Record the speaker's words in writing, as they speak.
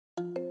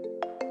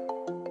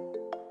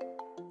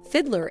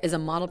Fiddler is a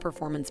model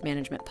performance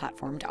management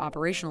platform to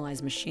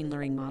operationalize machine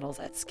learning models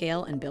at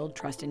scale and build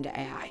trust into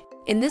AI.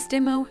 In this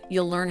demo,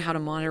 you'll learn how to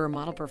monitor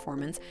model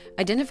performance,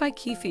 identify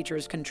key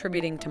features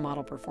contributing to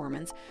model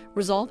performance,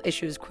 resolve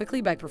issues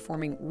quickly by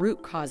performing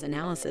root cause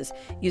analysis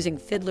using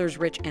Fiddler's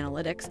rich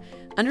analytics,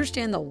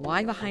 understand the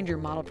why behind your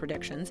model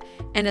predictions,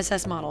 and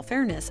assess model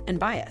fairness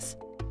and bias.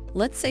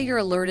 Let's say you're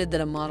alerted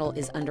that a model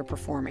is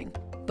underperforming,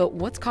 but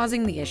what's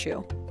causing the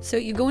issue? So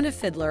you go into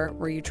Fiddler,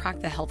 where you track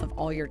the health of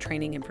all your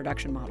training and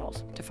production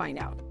models to find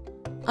out.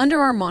 Under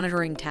our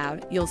Monitoring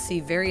tab, you'll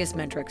see various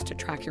metrics to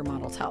track your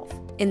model's health.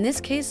 In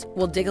this case,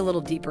 we'll dig a little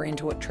deeper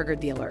into what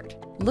triggered the alert.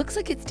 Looks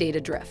like it's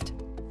data drift.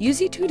 You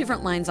see two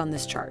different lines on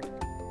this chart.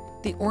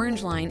 The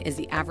orange line is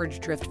the average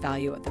drift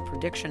value of the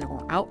prediction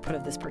or output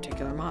of this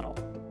particular model.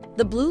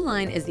 The blue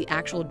line is the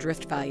actual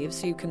drift value,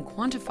 so you can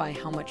quantify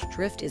how much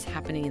drift is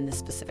happening in this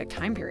specific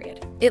time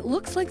period. It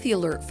looks like the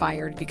alert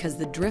fired because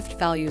the drift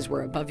values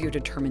were above your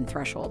determined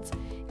thresholds,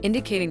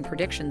 indicating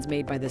predictions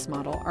made by this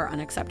model are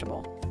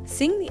unacceptable.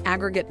 Seeing the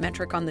aggregate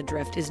metric on the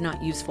drift is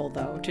not useful,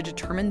 though, to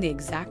determine the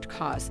exact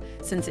cause,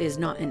 since it is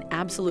not an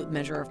absolute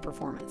measure of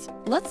performance.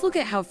 Let's look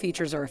at how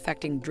features are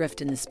affecting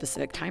drift in this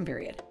specific time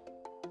period.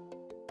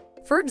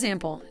 For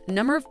example,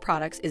 number of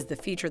products is the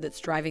feature that's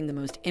driving the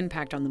most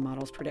impact on the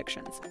model's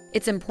predictions.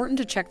 It's important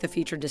to check the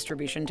feature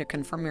distribution to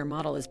confirm your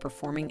model is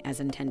performing as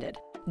intended.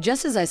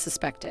 Just as I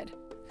suspected,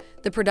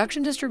 the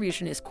production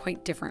distribution is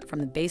quite different from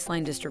the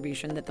baseline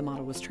distribution that the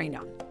model was trained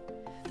on.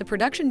 The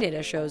production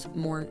data shows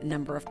more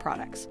number of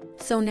products.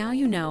 So now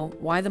you know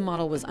why the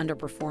model was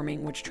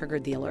underperforming, which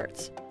triggered the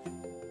alerts.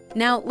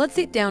 Now, let's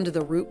get down to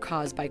the root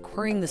cause by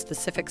querying the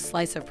specific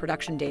slice of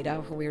production data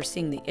where we are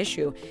seeing the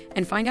issue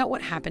and find out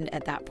what happened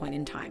at that point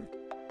in time.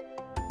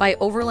 By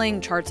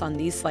overlaying charts on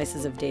these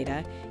slices of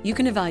data, you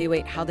can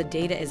evaluate how the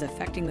data is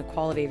affecting the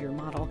quality of your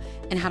model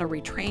and how to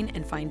retrain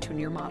and fine-tune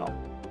your model.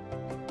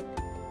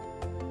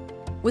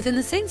 Within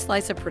the same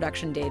slice of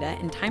production data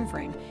and time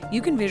frame,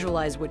 you can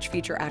visualize which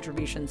feature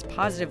attributions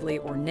positively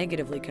or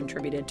negatively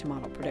contributed to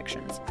model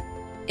predictions.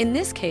 In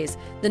this case,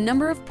 the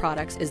number of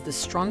products is the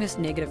strongest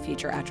negative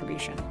feature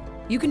attribution.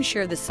 You can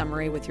share this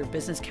summary with your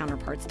business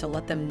counterparts to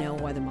let them know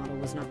why the model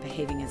was not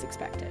behaving as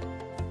expected.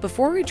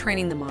 Before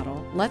retraining the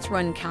model, let's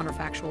run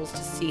counterfactuals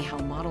to see how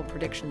model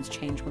predictions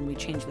change when we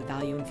change the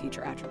value in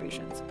feature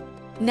attributions.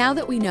 Now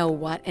that we know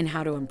what and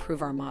how to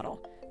improve our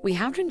model, we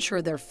have to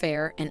ensure they're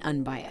fair and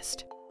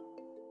unbiased.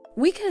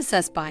 We can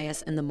assess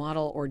bias in the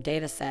model or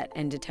data set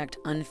and detect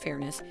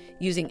unfairness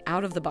using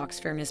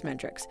out-of-the-box fairness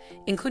metrics,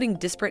 including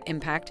disparate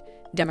impact,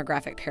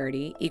 demographic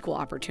parity, equal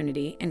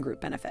opportunity, and group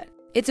benefit.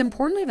 It's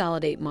important to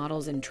validate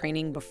models in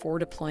training before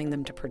deploying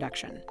them to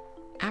production.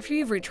 After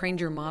you've retrained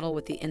your model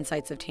with the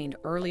insights obtained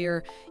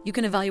earlier, you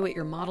can evaluate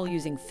your model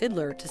using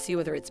Fiddler to see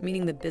whether it's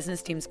meeting the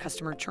business team's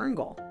customer churn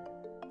goal.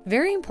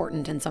 Very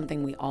important and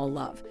something we all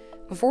love.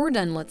 Before we're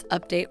done, let's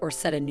update or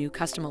set a new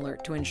custom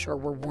alert to ensure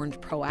we're warned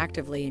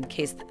proactively in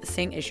case the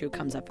same issue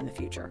comes up in the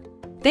future.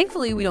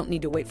 Thankfully, we don't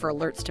need to wait for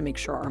alerts to make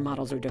sure our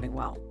models are doing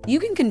well. You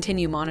can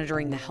continue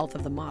monitoring the health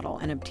of the model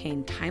and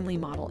obtain timely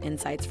model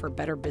insights for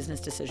better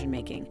business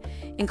decision-making,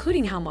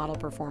 including how model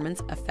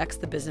performance affects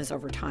the business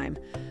over time,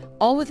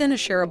 all within a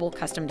shareable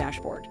custom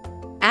dashboard.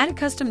 Add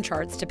custom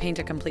charts to paint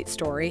a complete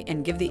story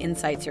and give the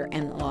insights your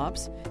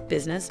MLOps,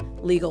 business,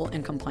 legal,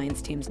 and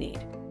compliance teams need.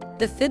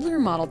 The Fiddler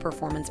Model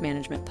Performance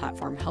Management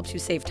platform helps you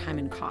save time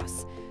and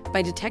costs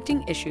by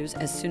detecting issues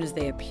as soon as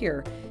they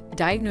appear,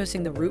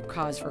 diagnosing the root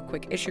cause for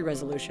quick issue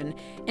resolution,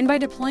 and by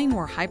deploying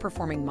more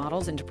high-performing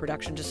models into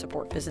production to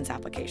support business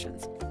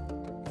applications.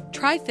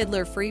 Try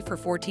Fiddler free for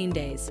 14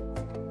 days.